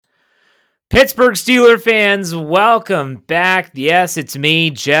Pittsburgh Steelers fans, welcome back. Yes, it's me,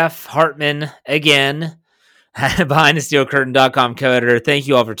 Jeff Hartman, again, behind the SteelCurtain.com co-editor. Thank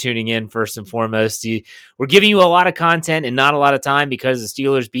you all for tuning in, first and foremost. We're giving you a lot of content and not a lot of time because the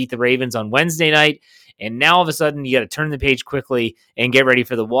Steelers beat the Ravens on Wednesday night, and now all of a sudden you got to turn the page quickly and get ready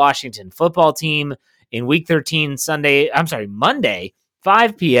for the Washington football team in Week 13, Monday,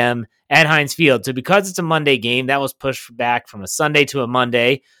 5 p.m. at Heinz Field. So because it's a Monday game, that was pushed back from a Sunday to a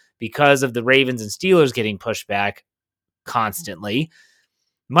Monday, because of the Ravens and Steelers getting pushed back constantly.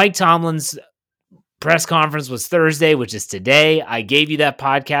 Mike Tomlin's press conference was Thursday, which is today. I gave you that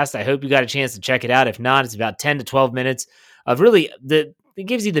podcast. I hope you got a chance to check it out. If not, it's about 10 to 12 minutes of really it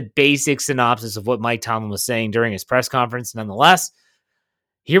gives you the basic synopsis of what Mike Tomlin was saying during his press conference. Nonetheless,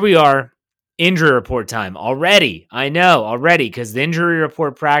 here we are, injury report time already. I know, already, because the injury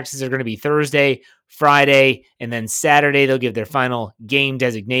report practices are going to be Thursday, Friday, and then Saturday they'll give their final game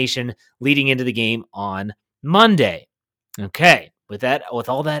designation leading into the game on Monday. Okay, with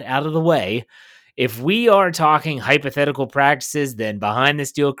all that out of the way, if we are talking hypothetical practices, then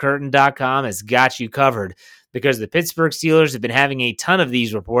BehindTheSteelCurtain.com has got you covered, because the Pittsburgh Steelers have been having a ton of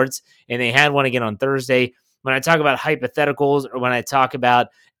these reports, and they had one again on Thursday. When I talk about hypotheticals, or when I talk about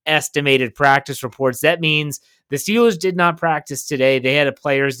estimated practice reports, that means the Steelers did not practice today. They had a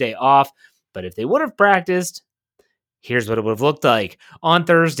player's day off, but if they would have practiced, here's what it would have looked like. On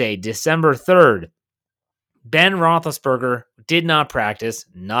Thursday, December 3rd, Ben Roethlisberger did not practice,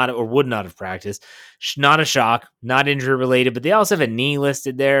 would not have practiced. Not a shock, not injury related, but they also have a knee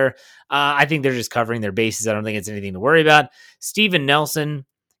listed there. I think they're just covering their bases. I don't think it's anything to worry about. Steven Nelson,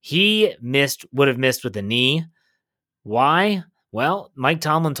 he would have missed with a knee. Why? Well, Mike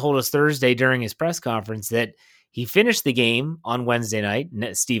Tomlin told us Thursday during his press conference that he finished the game on Wednesday night,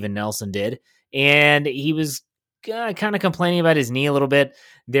 Steven Nelson did, and he was kind of complaining about his knee a little bit.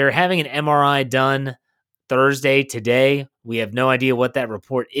 They're having an MRI done Thursday, today. We have no idea what that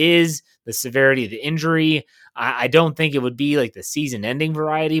report is, the severity of the injury. I don't think it would be like the season-ending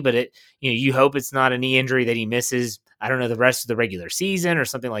variety, but you hope it's not a knee injury that he misses, I don't know, the rest of the regular season or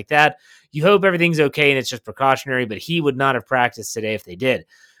something like that. You hope everything's okay and it's just precautionary, but he would not have practiced today if they did.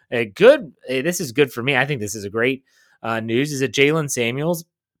 This is good for me. I think this is a great news, is that Jaylen Samuels,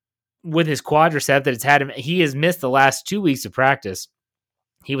 with his quadricep that it's had him, he has missed the last 2 weeks of practice.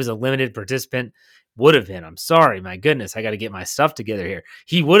 He was a limited participant. Would have been. I'm sorry. My goodness. I got to get my stuff together here.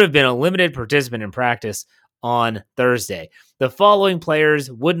 He would have been a limited participant in practice on Thursday. The following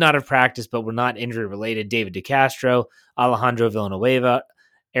players would not have practiced, but were not injury related: David DeCastro, Alejandro Villanueva,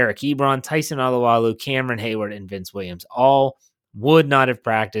 Eric Ebron, Tyson Alualu, Cameron Hayward, and Vince Williams. All would not have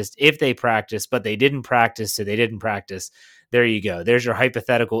practiced if they practiced, but they didn't practice, so they didn't practice. There you go. There's your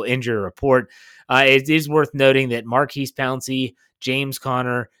hypothetical injury report. It is worth noting that Maurkice Pouncey, James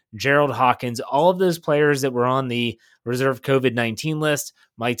Conner, Gerald Hawkins, all of those players that were on the reserve COVID-19 list,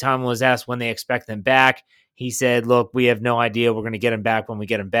 Mike Tomlin was asked when they expect them back. He said, look, we have no idea. We're going to get them back when we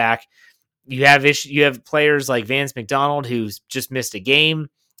get them back. You have players like Vance McDonald, who's just missed a game,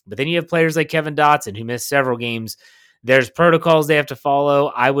 but then you have players like Kevin Dotson, who missed several games. There's protocols they have to follow.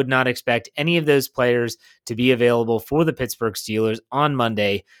 I would not expect any of those players to be available for the Pittsburgh Steelers on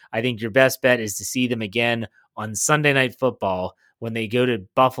Monday. I think your best bet is to see them again on Sunday Night Football when they go to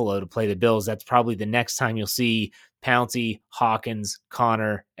Buffalo to play the Bills. That's probably the next time you'll see Pouncey, Hawkins,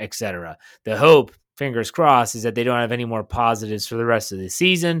 Connor, etc. The hope, fingers crossed, is that they don't have any more positives for the rest of the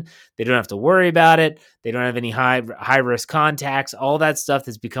season. They don't have to worry about it. They don't have any high risk contacts, all that stuff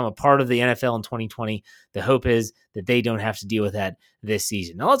that's become a part of the NFL in 2020. The hope is that they don't have to deal with that this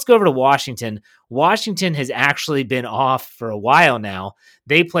season. Now let's go over to Washington. Washington has actually been off for a while now.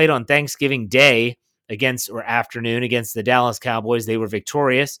 They played on Thanksgiving Day afternoon against the Dallas Cowboys. They were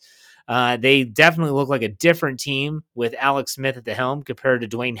victorious. They definitely look like a different team with Alex Smith at the helm compared to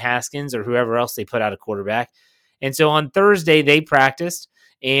Dwayne Haskins or whoever else they put out a quarterback. And so on Thursday, they practiced,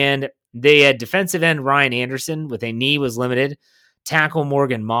 and they had defensive end Ryan Anderson with a knee was limited, tackle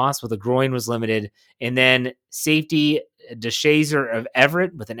Morgan Moss with a groin was limited, and then safety DeShazer of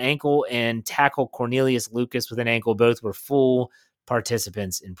Everett with an ankle and tackle Cornelius Lucas with an ankle. Both were full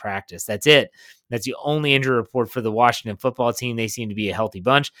participants in practice. That's it. That's the only injury report for the Washington football team. They seem to be a healthy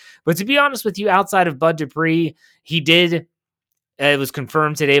bunch. But to be honest with you, outside of Bud Dupree, it was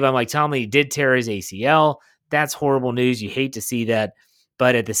confirmed today by Mike Tomlin, he did tear his ACL. That's horrible news. You hate to see that.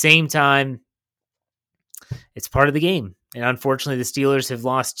 But at the same time, it's part of the game. And unfortunately, the Steelers have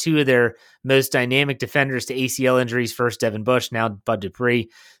lost two of their most dynamic defenders to ACL injuries. First, Devin Bush, now Bud Dupree.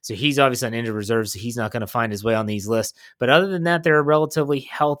 So he's obviously on injured reserve, so he's not going to find his way on these lists. But other than that, they're a relatively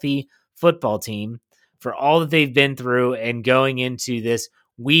healthy football team for all that they've been through, and going into this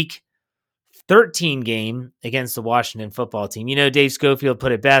week 13 game against the Washington football team. You know, Dave Schofield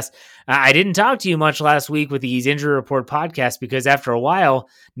put it best. I didn't talk to you much last week with these injury report podcasts because after a while,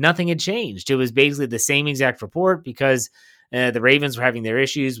 nothing had changed. It was basically the same exact report because the Ravens were having their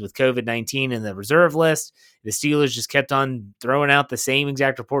issues with COVID-19 in the reserve list. The Steelers just kept on throwing out the same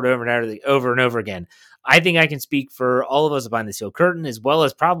exact report over and over again. I think I can speak for all of us behind the steel curtain, as well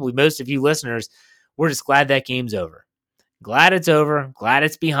as probably most of you listeners. We're just glad that game's over. Glad it's over. Glad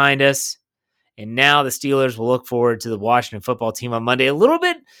it's behind us. And now the Steelers will look forward to the Washington football team on Monday. A little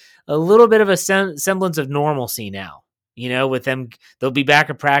bit of a semblance of normalcy now. You know, with them, they'll be back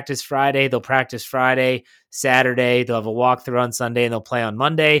at practice Friday. They'll practice Friday, Saturday. They'll have a walkthrough on Sunday, and they'll play on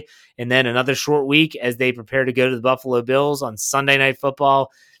Monday. And then another short week as they prepare to go to the Buffalo Bills on Sunday Night Football.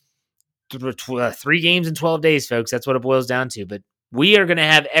 3 games in 12 days, folks. That's what it boils down to. But we are going to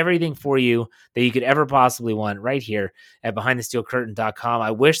have everything for you that you could ever possibly want right here at BehindTheSteelCurtain.com.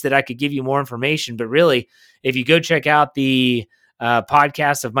 I wish that I could give you more information, but really, if you go check out the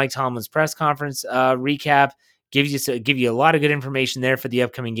podcast of Mike Tomlin's press conference recap, give you a lot of good information there for the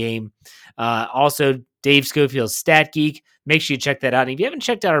upcoming game. Also, Dave Schofield's Stat Geek. Make sure you check that out. And if you haven't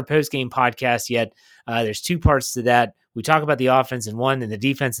checked out our post-game podcast yet, there's 2 parts to that. We talk about the offense in one and the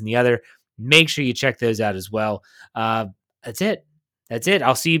defense in the other. Make sure you check those out as well. That's it.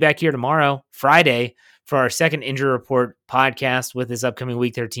 I'll see you back here tomorrow, Friday, for our second injury report podcast with this upcoming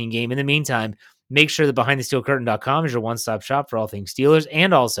Week 13 game. In the meantime, make sure that BehindTheSteelCurtain.com is your one-stop shop for all things Steelers.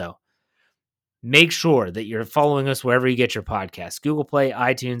 And also, make sure that you're following us wherever you get your podcasts. Google Play,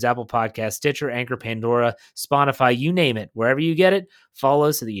 iTunes, Apple Podcasts, Stitcher, Anchor, Pandora, Spotify, you name it. Wherever you get it,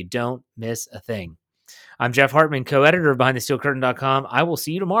 follow so that you don't miss a thing. I'm Jeff Hartman, co-editor of BehindTheSteelCurtain.com. I will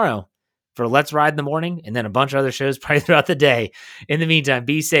see you tomorrow for Let's Ride in the morning and then a bunch of other shows probably throughout the day. In the meantime,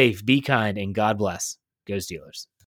 be safe, be kind, and God bless. Go Steelers.